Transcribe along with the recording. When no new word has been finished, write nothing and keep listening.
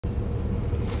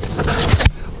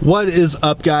What is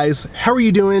up, guys? How are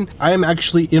you doing? I am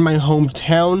actually in my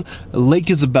hometown, Lake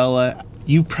Isabella.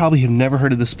 You probably have never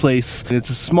heard of this place. It's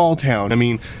a small town. I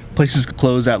mean, places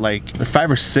close at like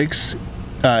 5 or 6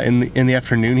 in the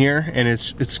afternoon here, and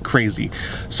it's crazy.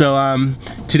 So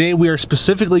today we are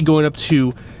specifically going up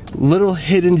to little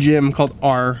hidden gem called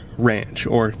our ranch,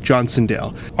 or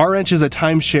Johnsondale. Our ranch is a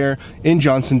timeshare in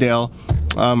Johnsondale.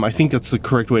 I think that's the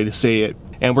correct way to say it.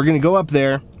 And we're gonna go up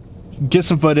there, get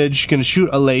some footage, gonna shoot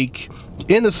a lake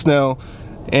in the snow,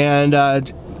 and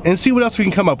see what else we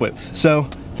can come up with. So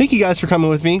thank you guys for coming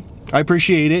with me. I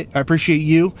appreciate it. I appreciate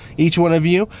you, each one of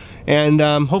you, and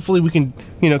hopefully we can,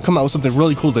 come out with something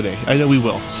really cool today. I know we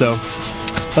will. So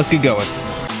let's get going.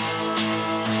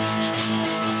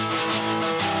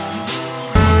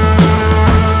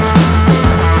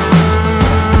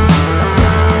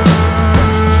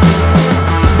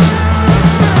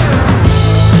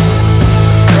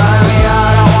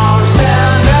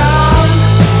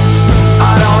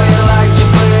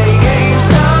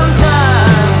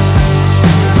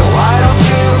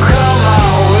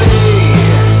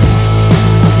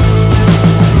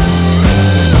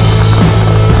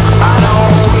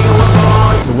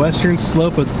 Western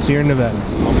slope of the Sierra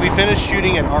Nevadas. We finished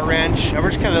shooting at our ranch, and we're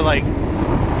just kind of like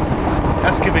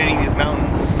excavating these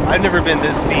mountains. I've never been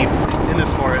this deep in this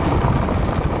forest,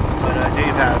 but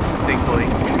Dave has, thankfully.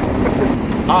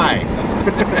 Hi.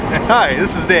 Hi,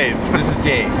 this is Dave. This is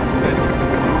Dave.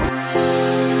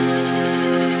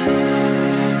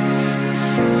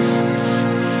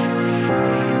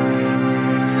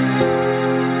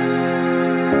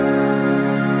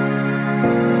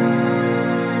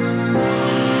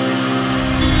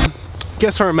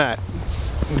 Guess where I'm at?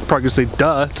 You're probably gonna say,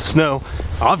 duh, it's snow.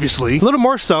 Obviously. A little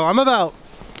more so. I'm about,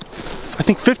 I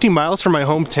think, 50 miles from my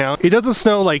hometown. It doesn't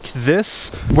snow like this,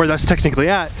 where that's technically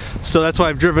at, so that's why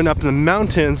I've driven up in the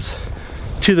mountains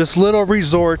to this little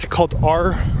resort called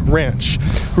our ranch.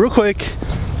 Real quick,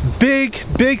 big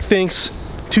thanks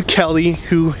to Kelly,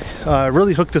 who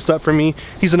really hooked this up for me.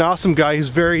 He's an awesome guy. He's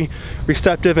very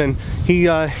receptive, and he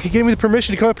gave me the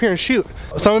permission to come up here and shoot.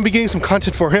 So I'm gonna be getting some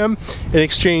content for him in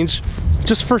exchange,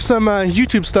 just for some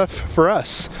YouTube stuff for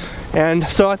us. And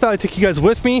so I thought I'd take you guys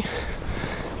with me.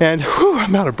 And whew,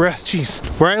 I'm out of breath, jeez.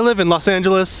 Where I live in Los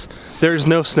Angeles, there's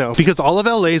no snow because all of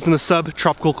LA is in the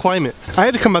subtropical climate. I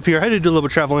had to come up here, I had to do a little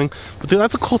bit of traveling, but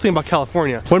that's a cool thing about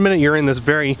California. One minute you're in this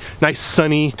very nice,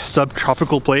 sunny,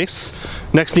 subtropical place.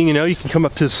 Next thing you know, you can come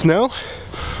up to the snow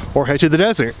or head to the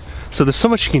desert. So there's so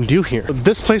much you can do here.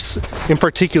 This place in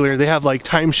particular, they have like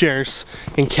timeshares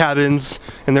and cabins,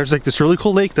 and there's like this really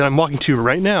cool lake that I'm walking to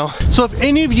right now. So if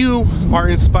any of you are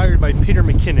inspired by Peter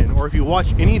McKinnon, or if you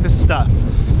watch any of his stuff,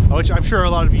 which I'm sure a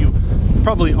lot of you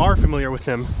probably are familiar with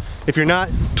him, if you're not,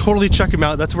 totally check him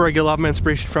out. That's where I get a lot of my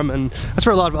inspiration from, and that's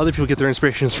where a lot of other people get their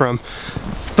inspirations from.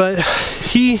 But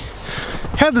he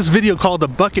had this video called The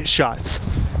Bucket Shots,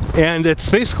 and it's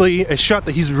basically a shot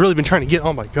that he's really been trying to get.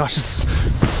 Oh my gosh, this is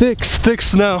thick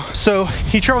snow. So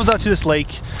he travels out to this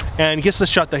lake and gets the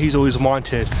shot that he's always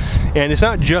wanted. And it's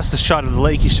not just the shot of the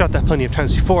lake, he's shot that plenty of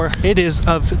times before. It is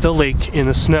of the lake in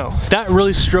the snow. That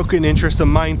really struck an interest of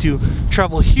mine to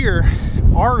travel here,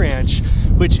 our ranch,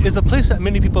 which is a place that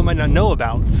many people might not know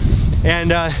about,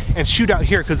 and shoot out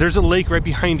here, because there's a lake right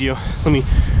behind you. Let me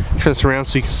turn this around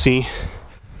so you can see.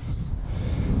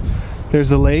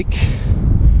 There's a lake,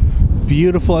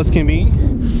 beautiful as can be.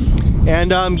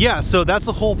 And yeah, so that's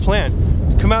the whole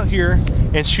plan. Come out here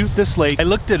and shoot this lake. I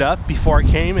looked it up before I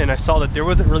came, and I saw that there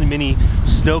wasn't really many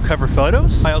snow cover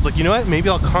photos. I was like, you know what, maybe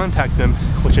I'll contact them,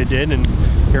 which I did, and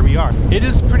here we are. It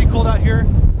is pretty cold out here.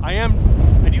 I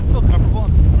do feel comfortable.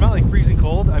 I'm not like freezing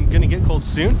cold. I'm gonna get cold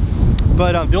soon.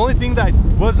 But the only thing that I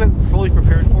wasn't fully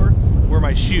prepared for were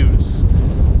my shoes.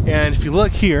 And if you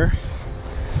look here,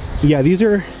 yeah, these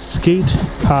are skate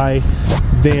high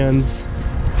Vans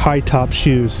high top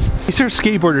shoes. These are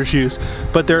skateboarder shoes,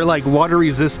 but they're like water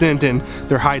resistant and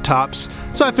they're high tops.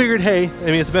 So I figured, hey, I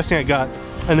mean, it's the best thing I got,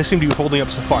 and they seem to be holding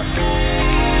up so far.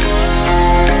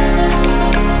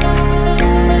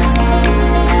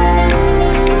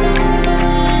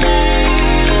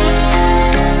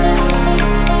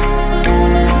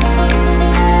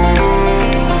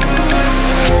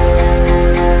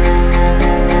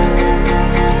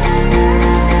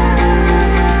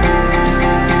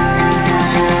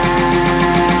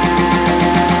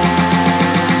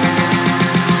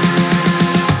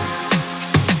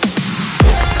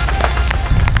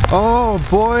 Oh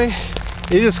boy,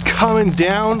 it is coming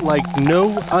down like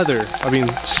no other. I mean,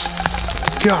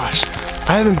 gosh,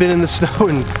 I haven't been in the snow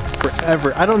in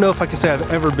forever. I don't know if I can say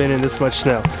I've ever been in this much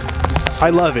snow. I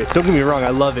love it. Don't get me wrong,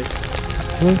 I love it.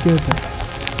 Look at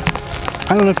that.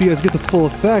 I don't know if you guys get the full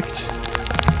effect.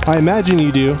 I imagine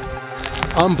you do.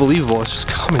 Unbelievable, it's just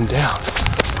coming down.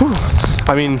 Whew.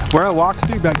 I mean, where I walked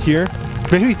through back here,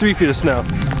 maybe 3 feet of snow.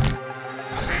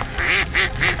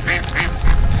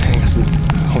 I got some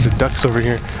whole bunch of ducks over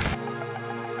here.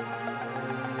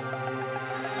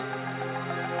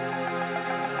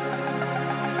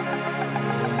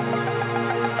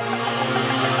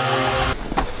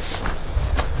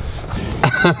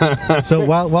 So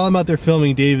while I'm out there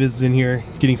filming, Dave is in here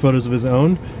getting photos of his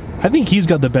own. I think he's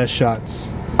got the best shots.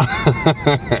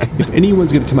 If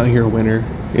anyone's gonna come out here a winner,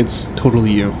 it's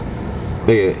totally you.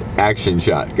 The action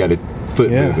shot, got a foot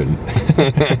moving.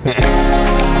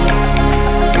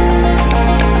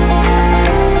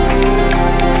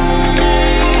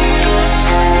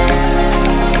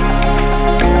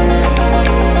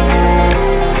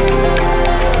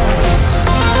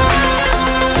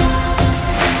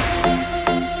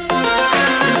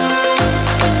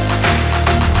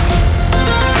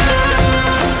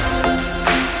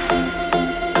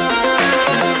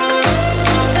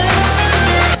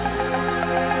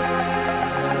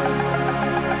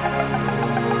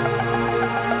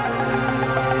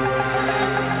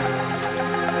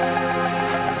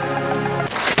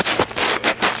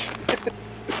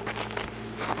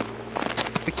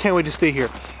 I can't wait to stay here.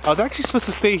 I was actually supposed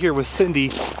to stay here with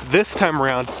Cindy this time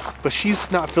around, but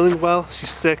she's not feeling well, she's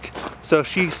sick, so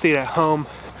she stayed at home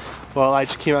while I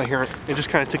just came out here and just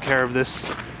kind of took care of this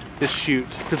shoot,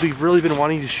 because we've really been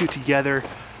wanting to shoot together,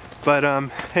 but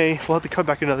hey, we'll have to come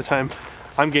back another time.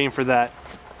 I'm game for that.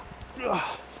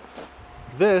 Ugh.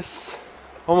 This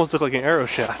almost looked like an arrow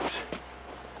shaft.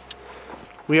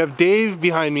 We have Dave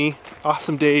behind me,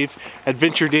 awesome Dave,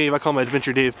 Adventure Dave. I call him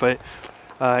Adventure Dave, but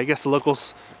I guess the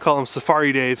locals call him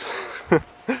Safari Dave.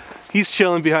 He's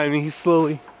chilling behind me. He's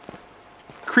slowly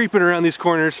creeping around these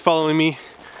corners, following me,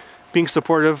 being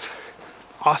supportive.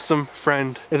 Awesome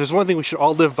friend. If there's one thing we should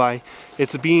all live by,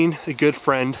 it's being a good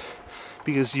friend,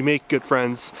 because you make good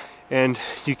friends and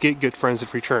you get good friends in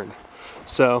return.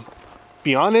 So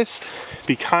be honest,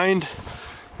 be kind,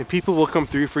 and people will come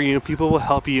through for you. People will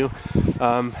help you.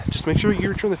 Just make sure you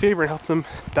return the favor and help them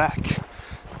back.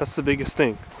 That's the biggest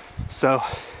thing. So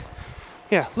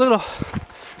yeah, little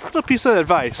piece of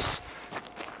advice.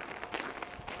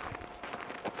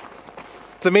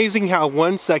 It's amazing how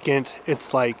 1 second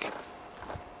it's like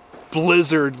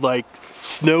blizzard, like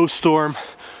snowstorm,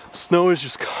 snow is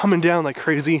just coming down like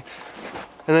crazy,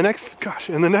 and the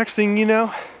next thing you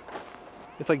know,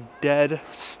 it's like dead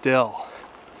still.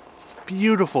 It's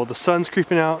beautiful. The sun's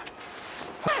creeping out.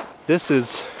 This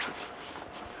is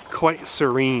quite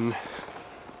serene.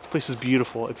 This place is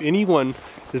beautiful. If anyone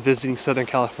is visiting Southern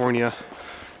California,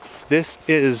 this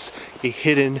is a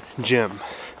hidden gem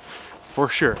for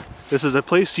sure. This is a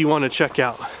place you want to check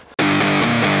out.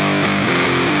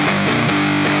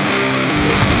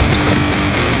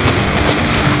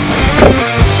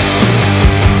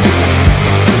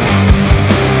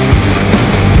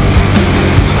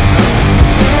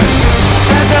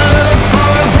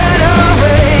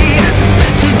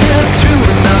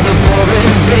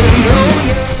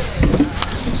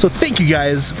 So thank you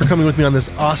guys for coming with me on this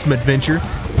awesome adventure.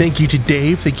 Thank you to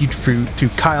Dave, thank you to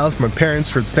Kyle, for my parents,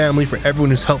 for the family, for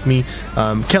everyone who's helped me.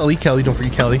 Kelly, don't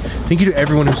forget Kelly. Thank you to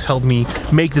everyone who's helped me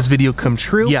make this video come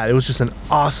true. Yeah, it was just an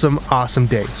awesome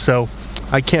day. So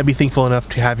I can't be thankful enough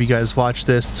to have you guys watch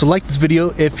this. So like this video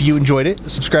if you enjoyed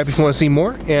it, subscribe if you want to see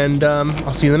more, and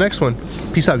I'll see you in the next one.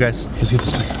 Peace out, guys. Here's the other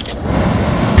sticker.